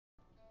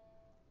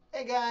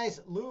Hey guys,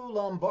 Lou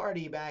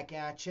Lombardi back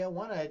at you.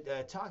 Want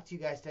to talk to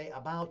you guys today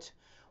about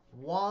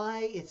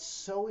why it's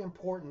so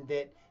important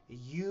that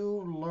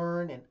you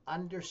learn and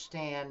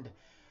understand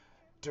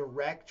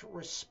direct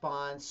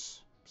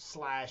response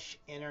slash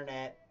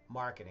internet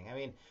marketing. I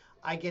mean,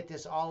 I get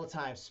this all the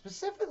time,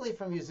 specifically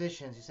from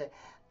musicians who say,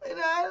 "But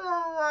I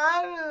don't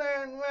want to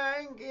learn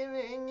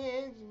marketing,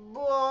 it's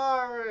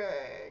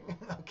boring."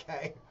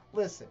 Okay,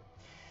 listen,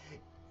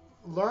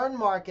 learn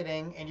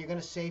marketing and you're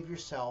going to save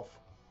yourself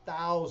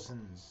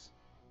thousands,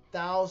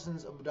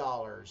 thousands of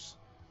dollars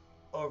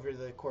over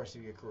the course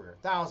of your career.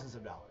 Thousands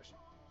of dollars.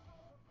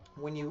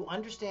 When you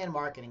understand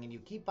marketing and you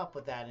keep up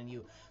with that and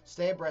you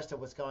stay abreast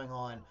of what's going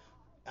on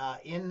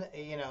in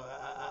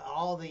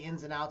all the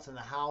ins and outs and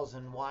the hows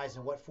and whys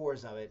and what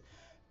fors of it,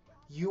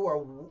 you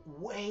are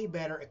way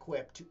better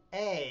equipped to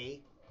A,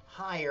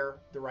 hire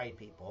the right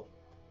people,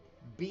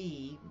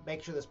 B,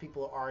 make sure those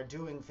people are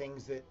doing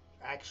things that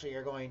actually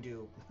are going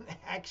to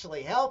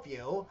actually help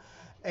you,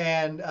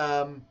 and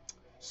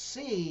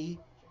C,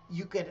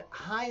 you could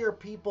hire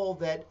people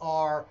that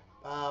are,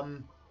 how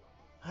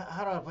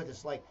do I put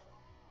this, like,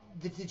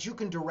 that you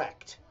can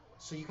direct.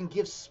 So you can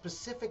give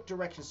specific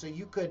directions. So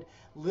you could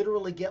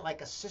literally get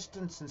like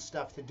assistants and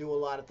stuff to do a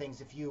lot of things.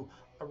 If you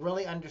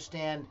really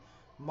understand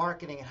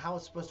marketing and how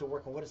it's supposed to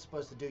work and what it's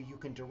supposed to do, you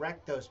can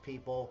direct those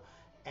people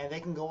and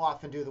they can go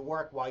off and do the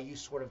work while you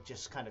sort of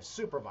just kind of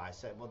supervise.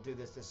 Say, "Well, do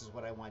this. This is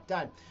what I want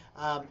done."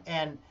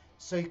 And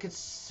so you could,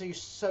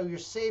 so you're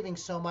saving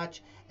so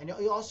much, and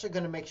you're also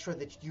going to make sure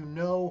that you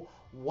know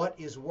what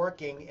is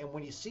working. And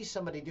when you see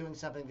somebody doing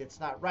something that's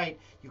not right,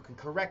 you can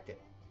correct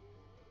it.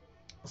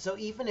 So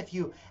even if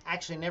you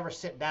actually never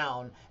sit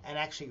down and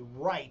actually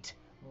write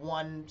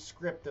one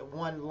script,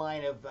 one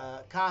line of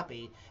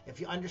copy, if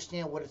you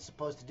understand what it's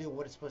supposed to do,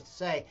 what it's supposed to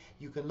say,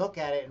 you can look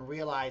at it and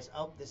realize,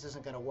 oh, this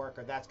isn't going to work,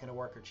 or that's going to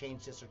work, or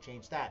change this or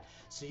change that.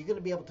 So you're going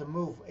to be able to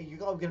move. You're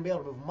going to be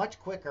able to move much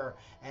quicker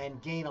and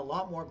gain a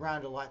lot more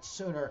ground a lot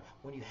sooner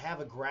when you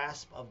have a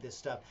grasp of this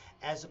stuff,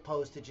 as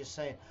opposed to just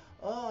saying,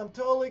 "Oh, I'm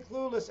totally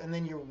clueless," and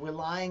then you're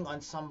relying on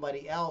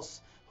somebody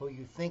else who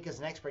you think is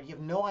an expert. You have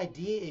no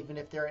idea even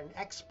if they're an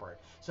expert.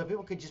 So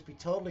people could just be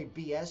totally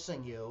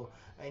BSing you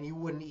and you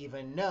wouldn't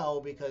even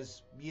know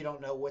because you don't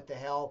know what the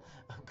hell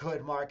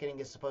good marketing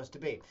is supposed to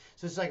be.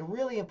 So it's like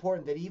really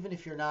important that even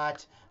if you're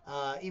not,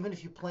 even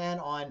if you plan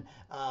on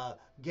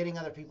getting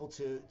other people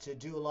to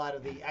do a lot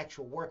of the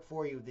actual work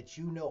for you, that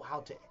you know how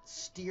to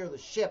steer the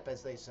ship,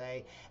 as they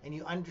say, and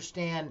you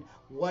understand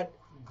what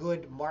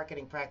good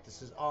marketing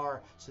practices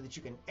are so that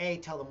you can A,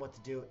 tell them what to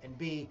do, and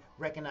B,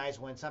 recognize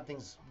when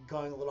something's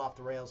going a little off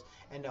the rails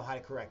and know how to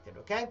correct it.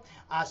 Okay.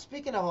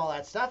 Speaking of all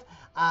that stuff,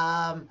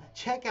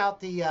 check out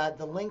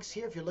the links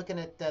here. If you're looking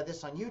at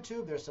this on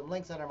YouTube, there's some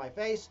links under my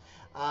face.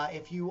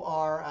 If you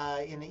are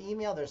in the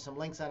email, there's some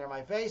links under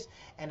my face.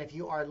 And if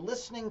you are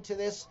listening to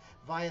this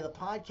via the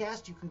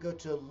podcast, you can go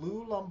to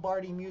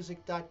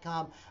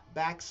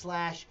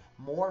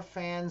loulombardimusic.com/more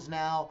fans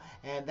now,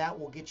 and that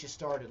will get you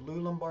started.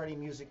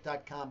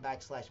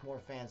 loulombardimusic.com/more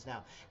fans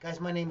now.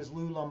 Guys, my name is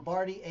Lou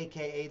Lombardi,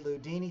 aka Lou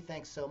Dini.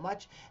 Thanks so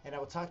much, and I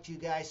will talk to you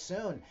guys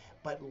soon.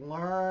 But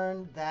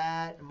learn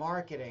that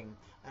marketing,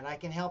 and I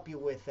can help you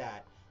with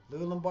that.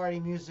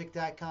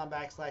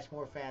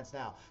 loulombardimusic.com/more fans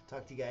now.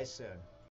 Talk to you guys soon.